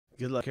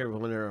Good luck,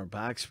 everyone, in our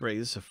box break.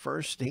 This is a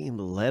first name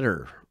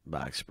letter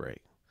box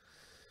break.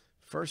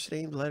 First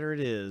name letter it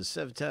is.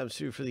 7 times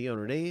through for the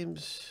owner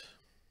names.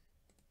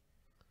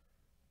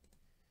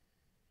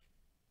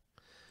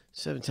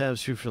 7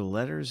 times through for the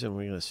letters, and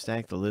we're going to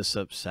stack the lists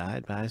up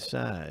side by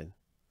side.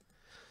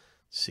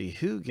 See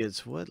who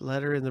gets what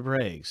letter in the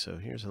break. So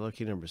here's a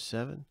lucky number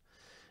 7.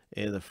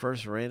 And the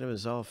first random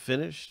is all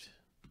finished.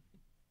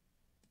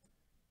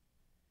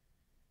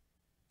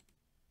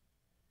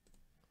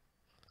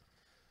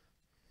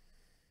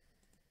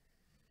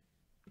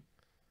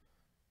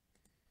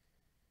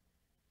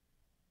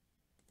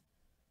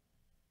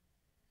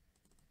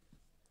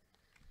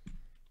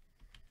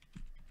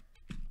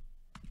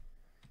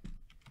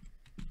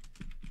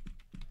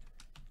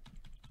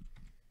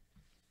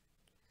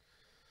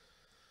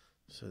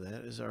 So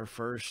that is our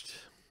first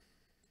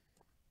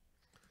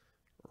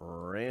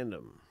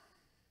random.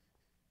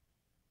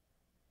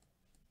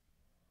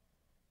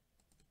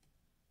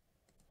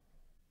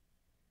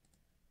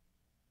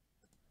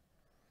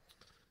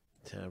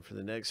 Time for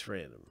the next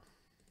random.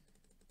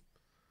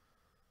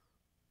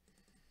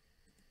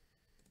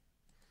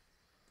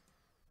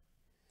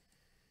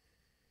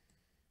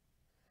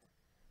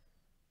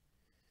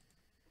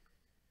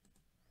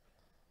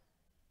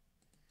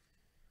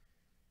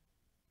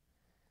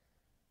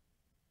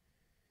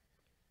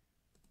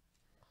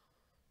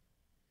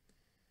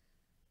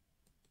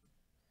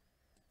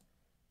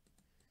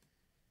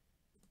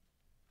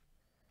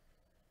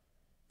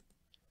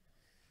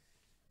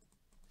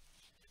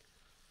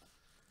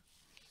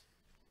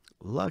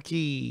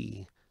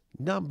 Lucky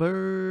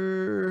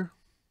number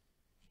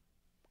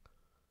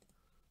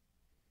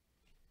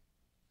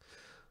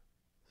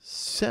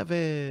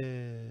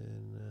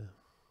 7.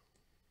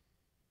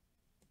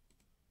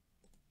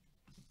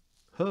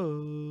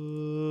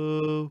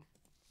 Ho.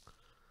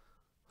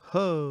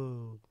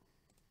 Ho.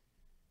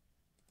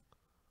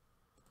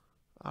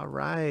 All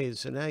right,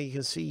 so now you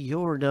can see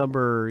your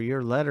number,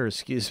 your letter,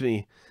 excuse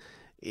me,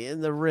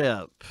 in the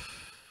rip.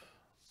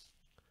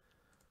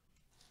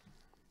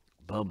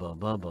 Bum bum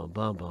bum bum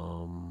bum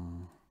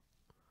bum.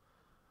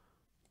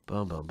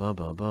 Bum bum bum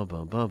bum bum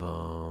bum bum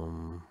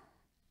bum.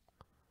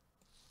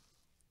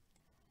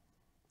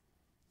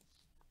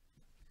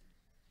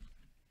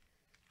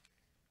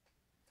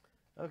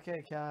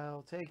 Okay,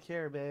 Kyle, take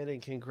care, man, and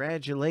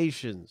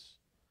congratulations.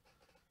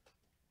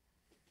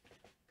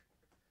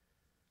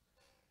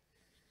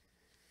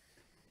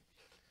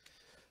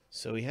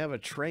 So we have a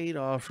trade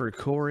offer,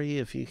 Corey,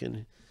 if you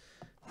can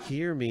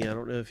hear me. I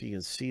don't know if you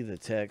can see the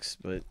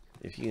text, but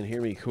if you can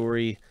hear me,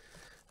 Corey,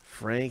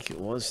 Frank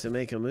wants to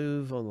make a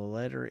move on the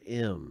letter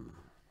M.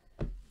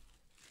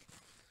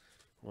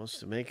 Wants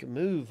to make a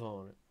move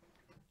on it.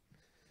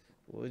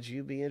 Would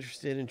you be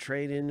interested in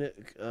trading,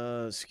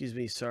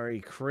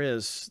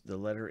 Chris, the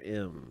letter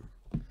M?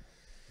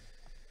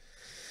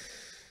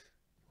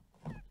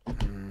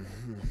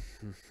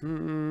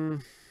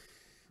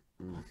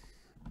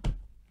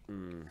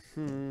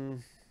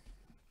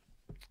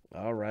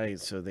 All right,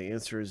 so the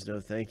answer is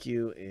no thank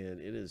you, and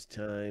it is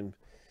time.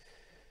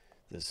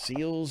 The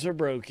seals are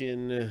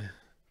broken,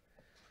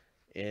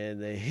 and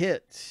the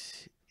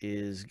hit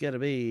is going to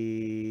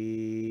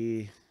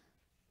be...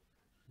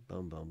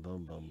 Bum, bum,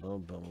 bum, bum,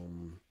 bum,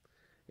 bum.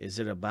 Is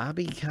it a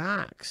Bobby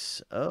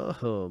Cox?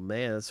 Oh,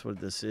 man, that's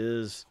what this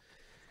is.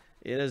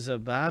 It is a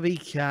Bobby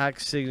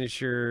Cox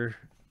signature.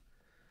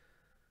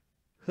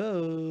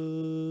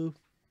 Oh,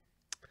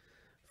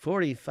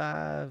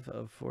 45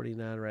 of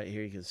 49 right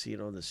here. You can see it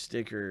on the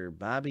sticker.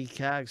 Bobby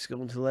Cox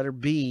going to letter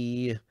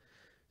B.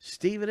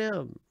 Stephen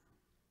M.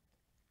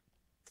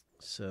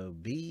 So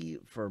B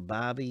for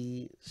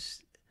Bobby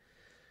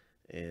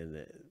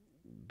and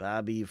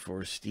Bobby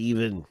for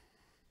Stephen.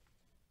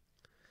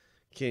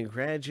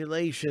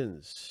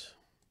 Congratulations.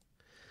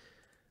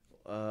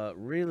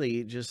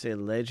 Really just a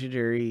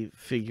legendary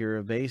figure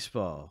of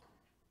baseball.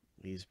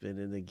 He's been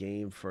in the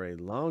game for a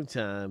long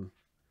time.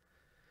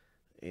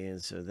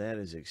 And so that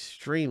is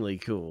extremely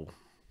cool.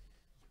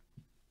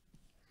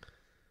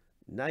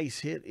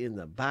 Nice hit in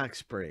the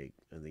box break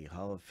of the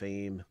Hall of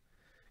Fame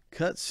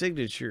cut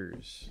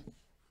signatures.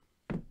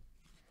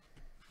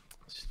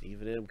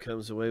 Stephen M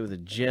comes away with a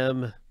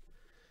gem.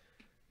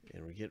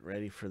 And we're getting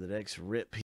ready for the next rip.